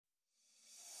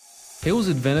Hills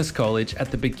Adventist College at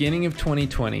the beginning of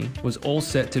 2020 was all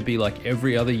set to be like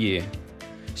every other year.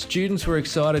 Students were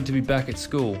excited to be back at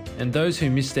school, and those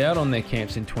who missed out on their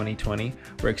camps in 2020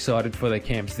 were excited for their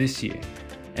camps this year.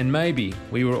 And maybe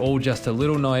we were all just a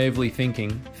little naively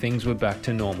thinking things were back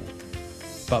to normal.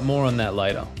 But more on that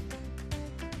later.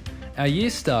 Our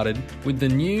year started with the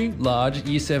new large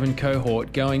Year 7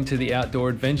 cohort going to the outdoor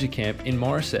adventure camp in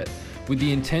Morisset with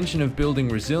the intention of building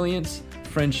resilience,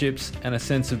 friendships and a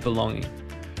sense of belonging.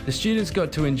 The students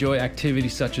got to enjoy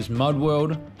activities such as mud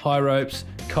world, high ropes,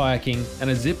 kayaking and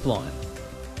a zip line.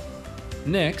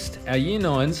 Next, our Year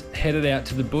 9s headed out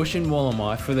to the bush in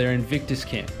Wallamai for their Invictus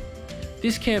camp.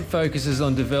 This camp focuses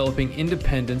on developing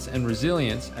independence and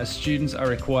resilience as students are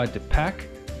required to pack,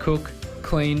 cook,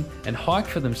 clean and hike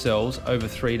for themselves over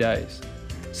 3 days.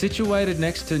 Situated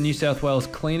next to New South Wales'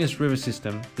 cleanest river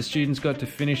system, the students got to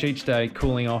finish each day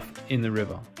cooling off in the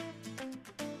river.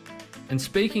 And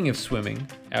speaking of swimming,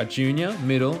 our junior,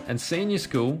 middle and senior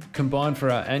school combined for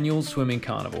our annual swimming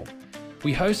carnival.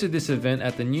 We hosted this event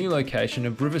at the new location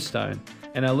of Riverstone,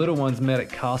 and our little ones met at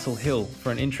Castle Hill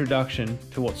for an introduction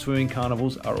to what swimming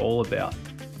carnivals are all about.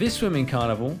 This swimming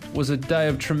carnival was a day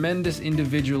of tremendous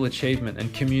individual achievement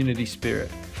and community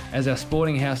spirit, as our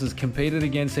sporting houses competed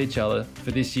against each other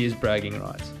for this year's bragging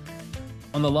rights.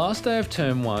 On the last day of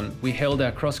Term 1, we held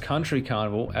our cross-country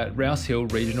carnival at Rouse Hill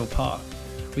Regional Park.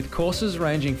 With courses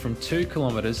ranging from 2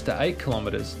 kilometres to 8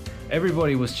 kilometres,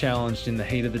 everybody was challenged in the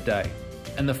heat of the day,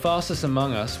 and the fastest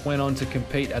among us went on to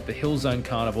compete at the Hill Zone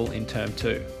Carnival in Term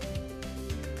 2.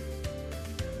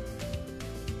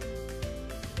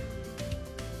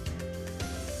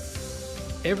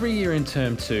 Every year in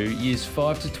Term 2, Years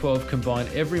 5 to 12 combine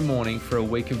every morning for a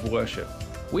week of worship.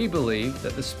 We believe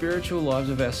that the spiritual lives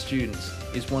of our students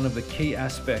is one of the key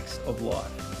aspects of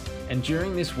life. And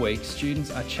during this week,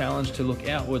 students are challenged to look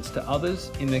outwards to others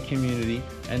in their community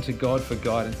and to God for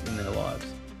guidance in their lives.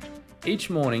 Each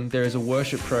morning there is a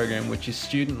worship program which is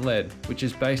student-led, which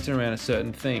is based around a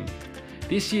certain theme.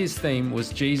 This year's theme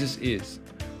was Jesus Is,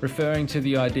 referring to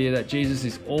the idea that Jesus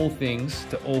is all things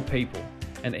to all people,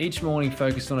 and each morning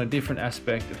focused on a different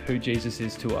aspect of who Jesus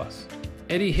is to us.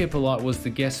 Eddie Hippolyte was the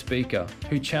guest speaker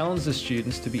who challenged the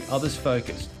students to be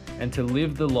others-focused and to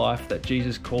live the life that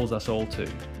Jesus calls us all to.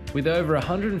 With over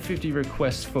 150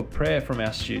 requests for prayer from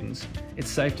our students, it's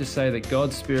safe to say that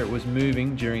God's Spirit was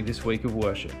moving during this week of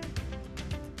worship.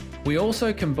 We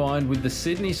also combined with the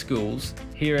Sydney schools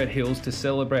here at Hills to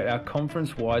celebrate our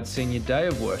conference-wide Senior Day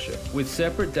of Worship, with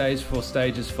separate days for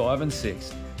stages 5 and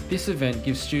 6. This event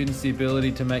gives students the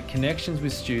ability to make connections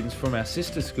with students from our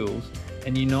sister schools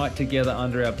and unite together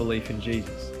under our belief in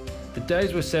Jesus. The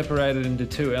days were separated into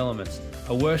 2 elements,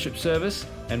 a worship service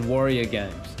and warrior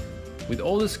games. With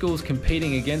all the schools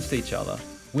competing against each other,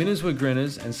 winners were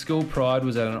grinners and school pride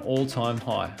was at an all-time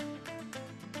high.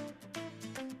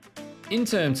 In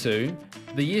Term 2,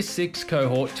 the Year 6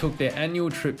 cohort took their annual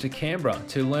trip to Canberra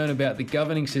to learn about the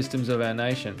governing systems of our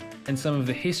nation and some of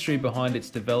the history behind its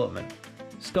development.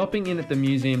 Stopping in at the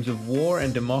museums of war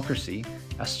and democracy,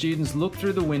 our students looked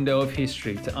through the window of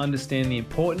history to understand the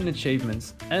important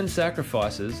achievements and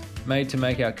sacrifices made to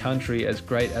make our country as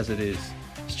great as it is.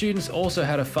 Students also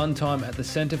had a fun time at the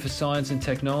Centre for Science and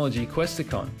Technology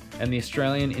Questacon and the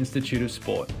Australian Institute of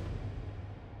Sport.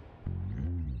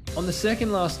 On the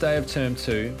second last day of Term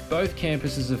 2, both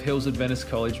campuses of Hills Adventist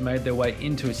College made their way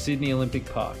into Sydney Olympic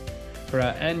Park for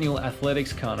our annual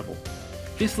Athletics Carnival.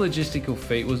 This logistical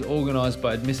feat was organised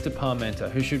by Mr. Parmenter,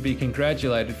 who should be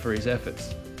congratulated for his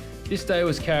efforts. This day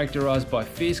was characterised by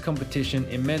fierce competition,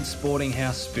 immense sporting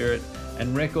house spirit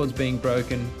and records being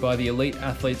broken by the elite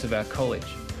athletes of our college.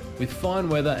 With fine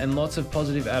weather and lots of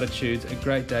positive attitudes, a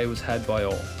great day was had by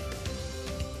all.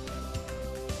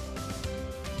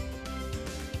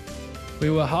 We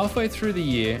were halfway through the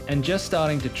year and just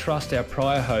starting to trust our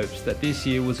prior hopes that this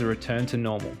year was a return to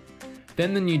normal.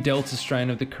 Then the new Delta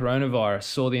strain of the coronavirus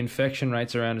saw the infection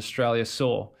rates around Australia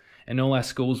soar and all our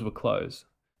schools were closed.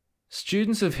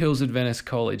 Students of Hills Adventist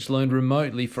College learned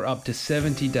remotely for up to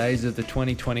 70 days of the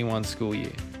 2021 school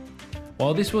year.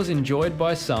 While this was enjoyed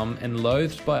by some and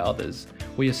loathed by others,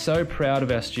 we are so proud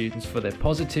of our students for their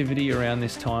positivity around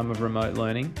this time of remote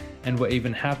learning, and we're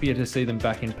even happier to see them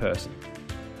back in person.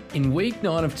 In week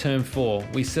 9 of Term 4,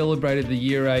 we celebrated the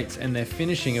Year 8s and their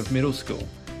finishing of middle school.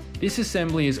 This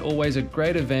assembly is always a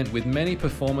great event with many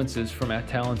performances from our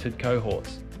talented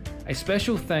cohorts. A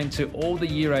special thank to all the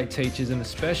Year 8 teachers and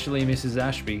especially Mrs.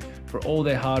 Ashby for all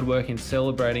their hard work in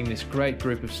celebrating this great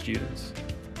group of students.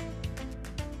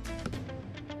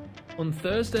 On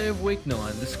Thursday of week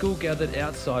 9, the school gathered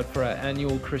outside for our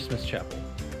annual Christmas chapel.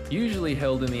 Usually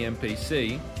held in the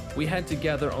MPC, We had to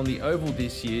gather on the Oval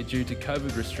this year due to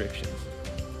COVID restrictions.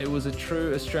 It was a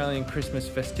true Australian Christmas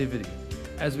festivity.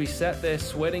 As we sat there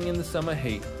sweating in the summer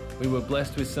heat, we were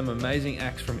blessed with some amazing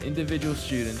acts from individual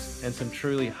students and some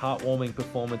truly heartwarming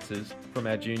performances from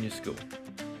our junior school.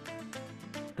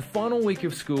 The final week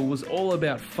of school was all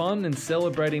about fun and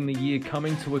celebrating the year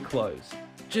coming to a close.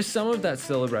 Just some of that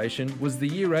celebration was the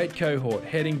Year 8 cohort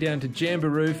heading down to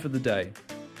Jamboree for the day.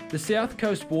 The South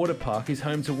Coast Water Park is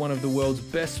home to one of the world's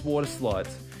best water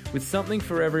slides. With something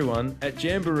for everyone, at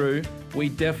Jamboree, we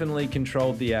definitely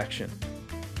controlled the action.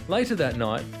 Later that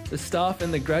night, the staff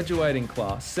and the graduating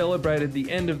class celebrated the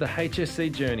end of the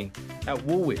HSC journey at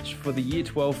Woolwich for the Year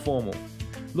 12 formal.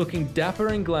 Looking dapper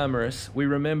and glamorous, we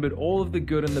remembered all of the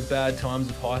good and the bad times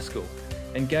of high school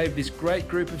and gave this great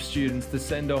group of students the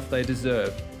send-off they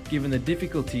deserved, given the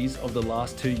difficulties of the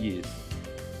last 2 years.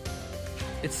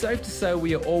 It's safe to say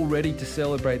we are all ready to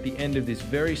celebrate the end of this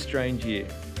very strange year.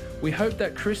 We hope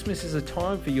that Christmas is a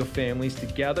time for your families to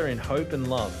gather in hope and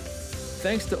love.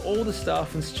 Thanks to all the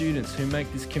staff and students who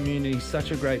make this community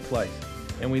such a great place,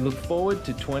 and we look forward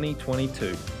to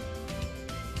 2022.